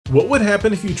What would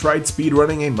happen if you tried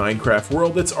speedrunning a Minecraft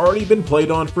world that's already been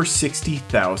played on for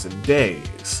 60,000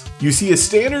 days? You see, a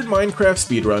standard Minecraft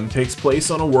speedrun takes place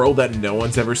on a world that no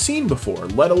one's ever seen before,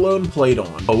 let alone played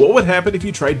on. But what would happen if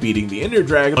you tried beating the Ender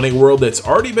Dragon on a world that's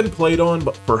already been played on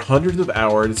for hundreds of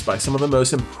hours by some of the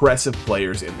most impressive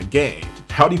players in the game?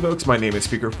 Howdy folks, my name is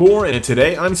Speaker4, and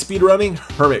today I'm speedrunning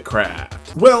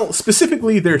Hermitcraft. Well,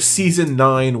 specifically their Season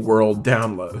 9 world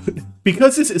download.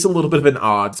 Because this is a little bit of an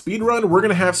odd speedrun, we're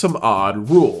gonna have some odd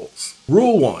rules.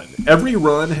 Rule 1. Every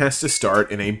run has to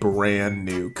start in a brand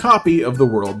new copy of the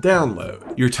world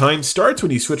download. Your time starts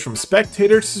when you switch from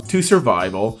spectators to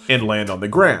survival and land on the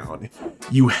ground.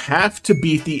 You have to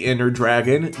beat the Ender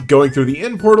Dragon. Going through the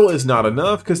end portal is not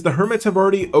enough because the Hermits have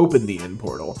already opened the end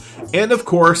portal. And of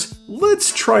course,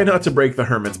 let's try not to break the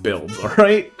Hermits builds,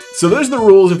 alright? So there's the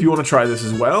rules if you want to try this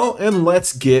as well, and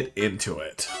let's get into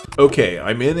it. Okay,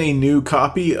 I'm in a new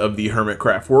copy of the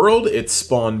Hermitcraft world. It's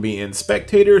spawned me in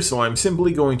spectator, so I'm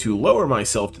simply going to lower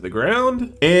myself to the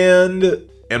ground, and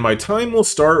my time will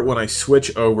start when I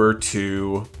switch over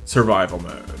to survival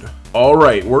mode.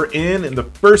 Alright, we're in, and the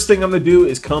first thing I'm going to do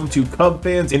is come to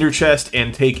Cubfan's inner chest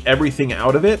and take everything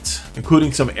out of it,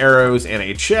 including some arrows and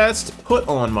a chest, put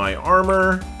on my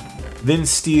armor, then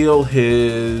steal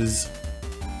his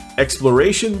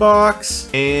exploration box,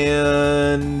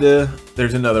 and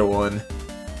there's another one.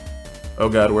 Oh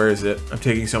god, where is it? I'm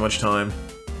taking so much time.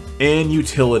 And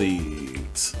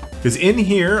utilities. Because in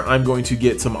here, I'm going to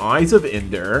get some Eyes of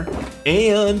Ender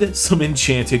and some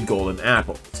enchanted golden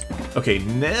apples. Okay,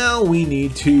 now we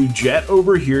need to jet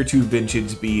over here to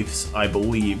Vintage Beef's, I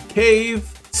believe, cave,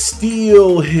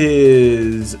 steal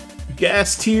his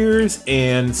gas tiers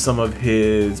and some of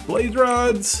his blaze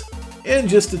rods, and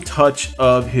just a touch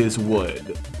of his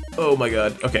wood. Oh my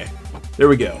god, okay, there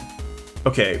we go.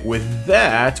 Okay, with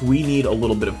that, we need a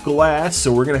little bit of glass,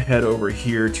 so we're gonna head over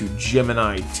here to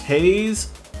Gemini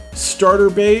Tay's starter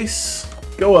base,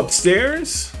 go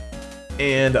upstairs,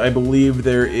 and I believe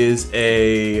there is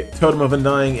a Totem of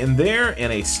Undying in there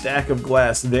and a stack of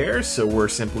glass there, so we're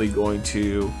simply going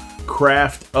to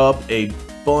craft up a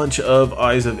bunch of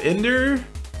Eyes of Ender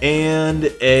and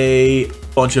a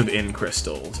bunch of End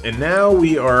crystals. And now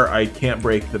we are, I can't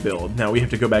break the build. Now we have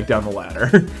to go back down the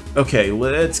ladder. Okay,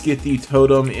 let's get the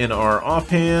totem in our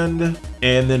offhand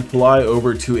and then fly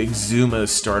over to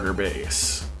Exuma's starter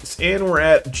base. And we're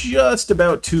at just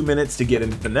about 2 minutes to get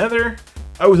into the nether.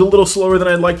 I was a little slower than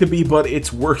I'd like to be, but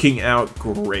it's working out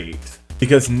great.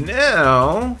 Because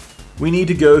now we need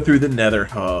to go through the nether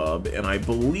hub, and I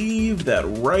believe that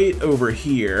right over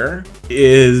here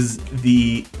is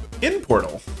the end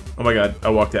portal. Oh my god, I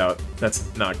walked out.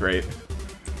 That's not great.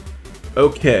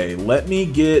 Okay, let me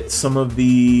get some of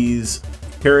these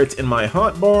carrots in my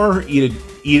hotbar, eat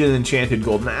an enchanted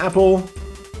golden apple,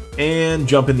 and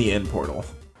jump in the end portal.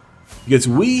 Because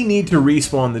we need to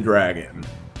respawn the dragon,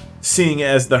 seeing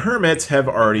as the Hermits have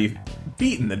already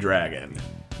beaten the dragon.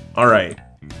 Alright,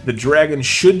 the dragon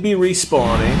should be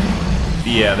respawning.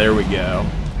 Yeah, there we go.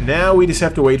 Now we just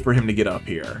have to wait for him to get up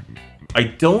here. I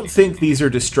don't think these are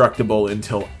destructible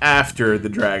until after the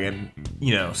dragon,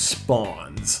 you know,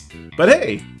 spawns. But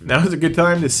hey, now's a good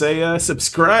time to say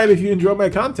subscribe if you enjoy my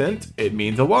content. It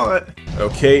means a lot.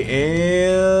 Okay,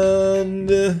 and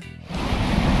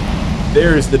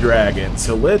there's the dragon.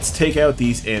 So let's take out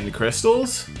these end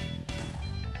crystals,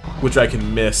 which I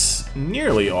can miss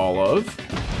nearly all of.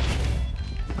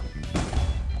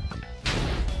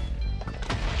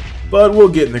 But we'll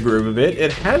get in the groove of it.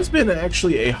 It has been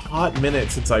actually a hot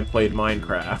minute since I played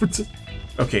Minecraft.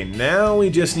 Okay, now we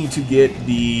just need to get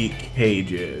the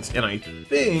cages. And I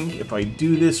think if I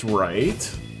do this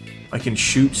right, I can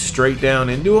shoot straight down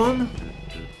into them.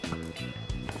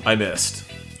 I missed.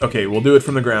 Okay, we'll do it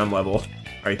from the ground level.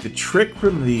 Alright, the trick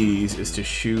from these is to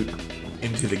shoot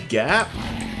into the gap.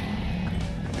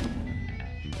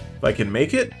 If I can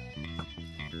make it.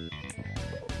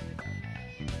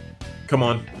 Come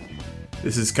on.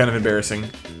 This is kind of embarrassing.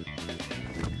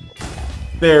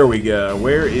 There we go.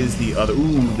 Where is the other?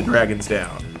 Ooh, the dragon's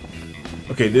down.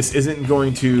 Okay, this isn't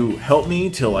going to help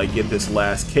me till I get this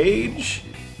last cage.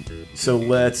 So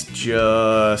let's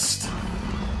just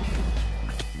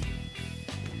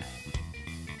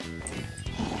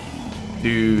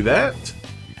do that.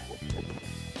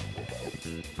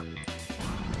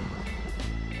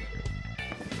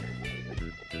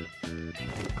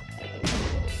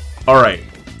 Alright.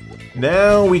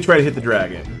 Now we try to hit the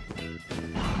dragon.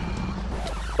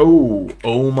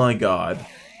 Oh my god.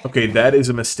 Okay, that is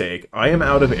a mistake. I am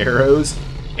out of arrows,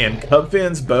 and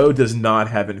Cubfan's bow does not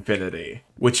have infinity.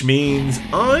 Which means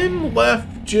I'm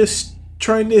left just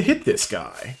trying to hit this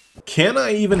guy. Can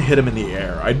I even hit him in the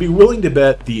air? I'd be willing to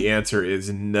bet the answer is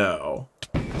no.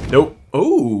 Nope.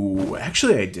 Oh,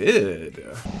 actually I did.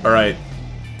 Alright.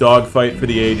 Dogfight for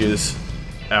the ages.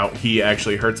 Ow, he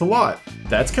actually hurts a lot.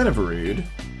 That's kind of rude.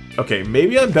 Okay,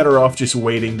 maybe I'm better off just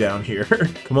waiting down here.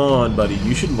 Come on, buddy,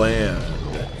 you should land.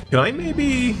 Can I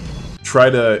maybe try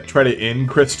to in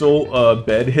crystal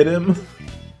bed hit him?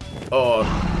 Oh,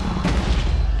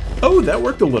 that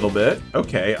worked a little bit.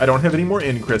 Okay, I don't have any more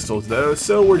in crystals though,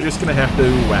 so we're just gonna have to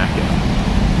whack him.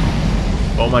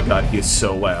 Oh my god, he is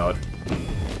so loud.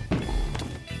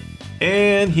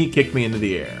 And he kicked me into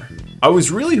the air. I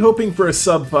was really hoping for a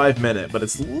sub 5 minute, but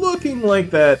it's looking like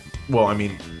that, well, I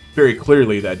mean, very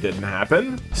clearly that didn't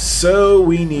happen. So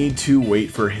we need to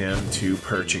wait for him to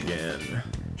perch again.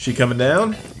 She coming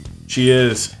down? She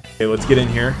is. Okay, let's get in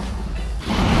here.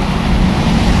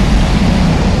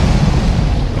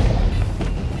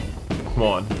 Come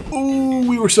on. Ooh,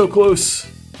 we were so close.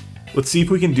 Let's see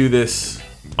if we can do this.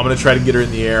 I'm gonna try to get her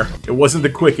in the air. It wasn't the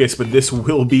quickest, but this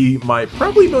will be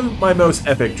probably my most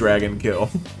epic dragon kill.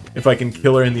 If I can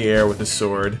kill her in the air with a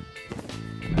sword.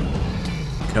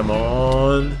 Come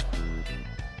on.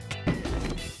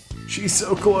 She's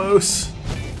so close.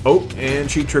 Oh,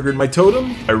 and she triggered my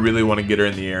totem. I really want to get her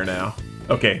in the air now.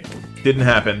 Okay, didn't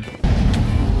happen.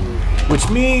 Which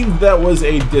means that was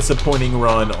a disappointing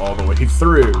run all the way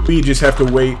through. We just have to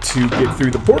wait to get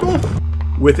through the portal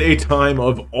with a time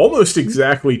of almost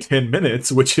exactly 10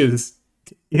 minutes, which is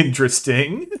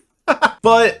interesting.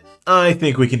 But I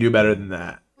think we can do better than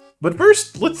that. But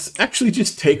first, let's actually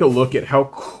just take a look at how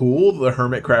cool the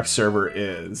Hermitcraft server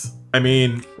is. I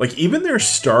mean, like, even their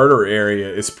starter area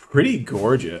is pretty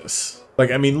gorgeous.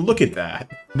 Like, I mean, look at that.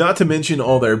 Not to mention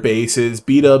all their bases.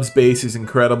 B-Dub's base is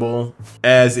incredible.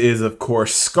 As is, of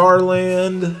course,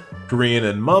 Scarland, Korean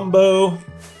and Mumbo.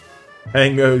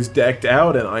 Hango's decked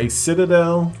out in Ice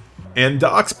Citadel. And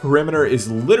Doc's perimeter is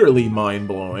literally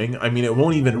mind-blowing. I mean, it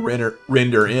won't even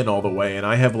render in all the way, and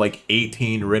I have like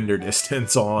 18 render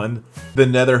distance on. The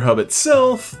Nether Hub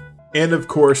itself, and of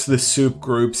course the Soup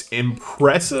Group's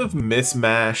impressive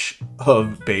mismatch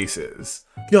of bases.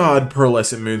 God,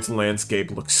 Pearlescent Moon's landscape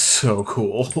looks so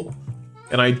cool.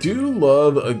 And I do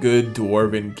love a good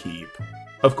Dwarven keep.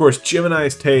 Of course,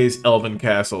 Gemini's Tay's Elven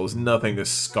Castle is nothing to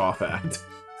scoff at.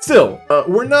 Still,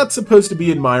 we're not supposed to be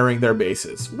admiring their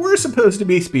bases. We're supposed to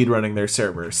be speedrunning their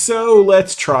servers, so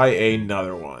let's try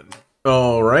another one.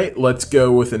 Alright, let's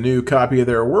go with a new copy of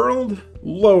their world,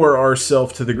 lower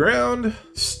ourselves to the ground,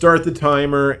 start the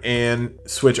timer, and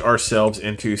switch ourselves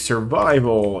into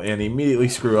survival, and immediately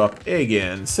screw up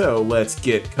again. So let's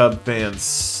get Cubfan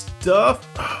stuff.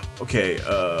 Okay,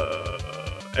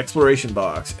 exploration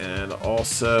box, and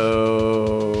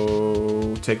also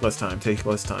take less time.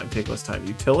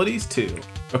 Utilities too.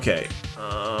 Okay,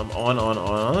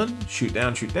 on. Shoot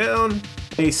down.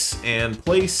 Place and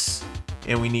place.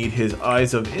 And we need his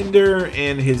Eyes of Ender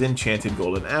and his Enchanted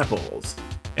Golden Apples.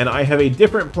 And I have a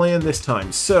different plan this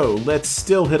time, so let's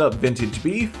still hit up Vintage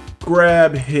Beef,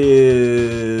 grab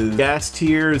his gas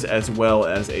tiers as well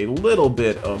as a little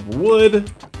bit of wood,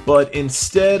 but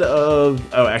instead of...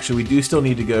 oh, actually we do still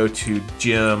need to go to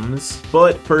Gems,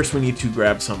 but first we need to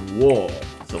grab some wool.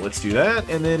 So let's do that,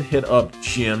 and then hit up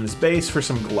Gems Base for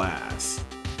some glass.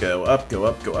 Go up,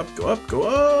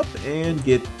 and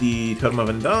get the Totem of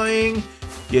Undying,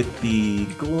 get the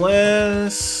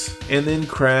glass, and then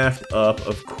craft up,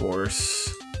 of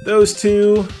course, those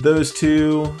two,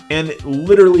 and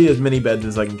literally as many beds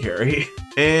as I can carry.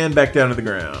 And back down to the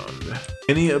ground.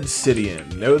 Any obsidian?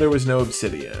 No, there was no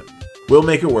obsidian. We'll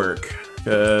make it work,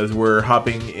 because we're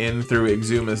hopping in through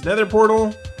Exuma's nether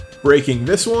portal, breaking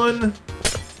this one.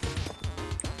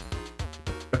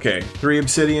 Okay, 3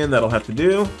 obsidian, that'll have to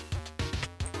do.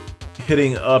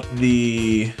 Hitting up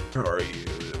the... where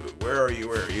are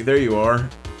you? There you are.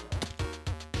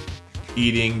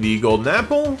 Eating the golden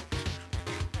apple.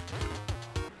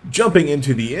 Jumping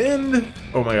into the end.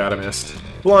 Oh my god, I missed.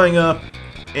 Flying up.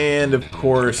 And of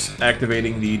course,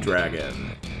 activating the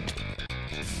dragon.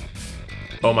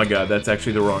 Oh my god, that's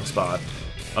actually the wrong spot.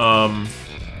 I'm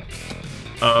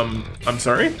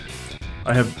sorry?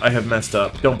 I have messed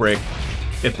up. Don't break.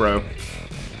 It broke.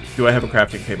 Do I have a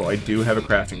crafting table? I do have a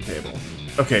crafting table.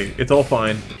 Okay, it's all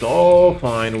fine. It's all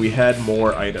fine. We had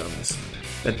more items.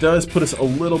 That does put us a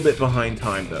little bit behind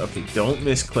time, though. Okay, don't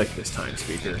misclick this time,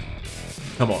 speaker.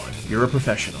 Come on, you're a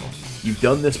professional. You've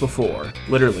done this before.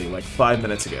 Literally, like 5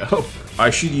 minutes ago.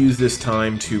 I should use this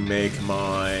time to make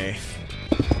my...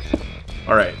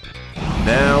 Alright.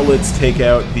 Now let's take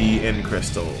out the end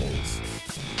crystals.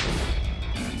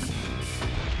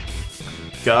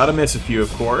 Gotta miss a few,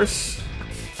 of course.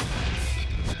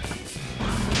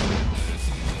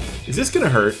 Is this gonna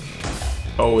hurt?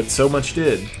 Oh, it so much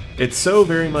did. It so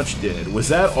very much did. Was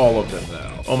that all of them,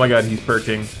 though? Oh my god, he's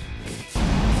perking.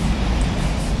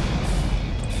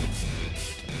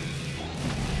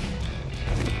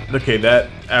 Okay, that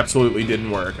absolutely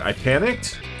didn't work. I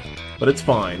panicked, but it's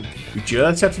fine. We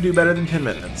just have to do better than 10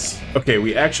 minutes. Okay,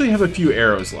 we actually have a few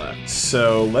arrows left,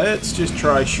 so let's just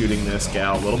try shooting this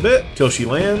gal a little bit till she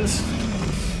lands.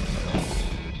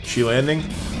 She landing?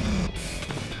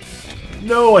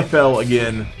 No, I fell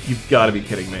again. You've got to be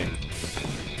kidding me.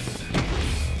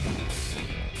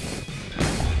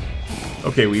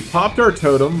 Okay, we popped our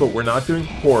totem, but we're not doing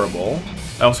horrible.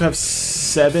 I also have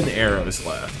 7 arrows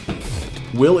left.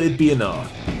 Will it be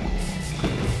enough?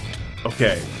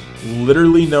 Okay,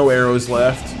 literally no arrows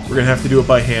left. We're gonna have to do it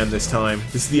by hand this time.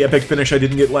 This is the epic finish I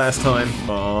didn't get last time. Come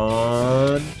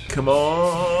on. Come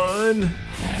on.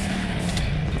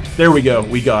 There we go.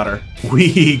 We got her.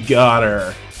 We got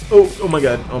her. Oh my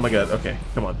god. Oh my god. Okay,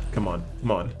 come on. Come on.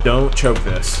 Come on. Don't choke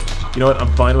this. You know what?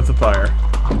 I'm fine with the fire.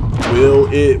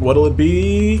 What'll it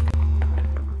be?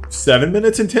 7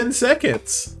 minutes and 10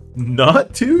 seconds.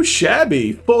 Not too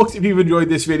shabby. Folks, if you've enjoyed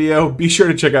this video, be sure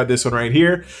to check out this one right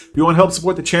here. If you want to help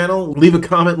support the channel, leave a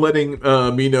comment letting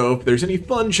me know if there's any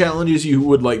fun challenges you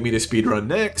would like me to speedrun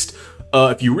next.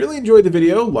 If you really enjoyed the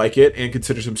video, like it and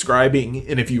consider subscribing.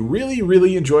 And if you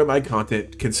really enjoy my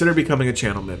content, consider becoming a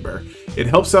channel member. It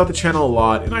helps out the channel a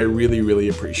lot, and I really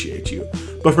appreciate you.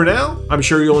 But for now, I'm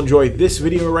sure you'll enjoy this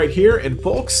video right here. And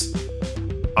folks,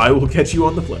 I will catch you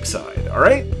on the flip side,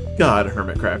 alright? God,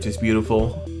 Hermitcraft is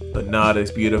beautiful, but not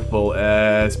as beautiful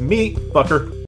as me, fucker.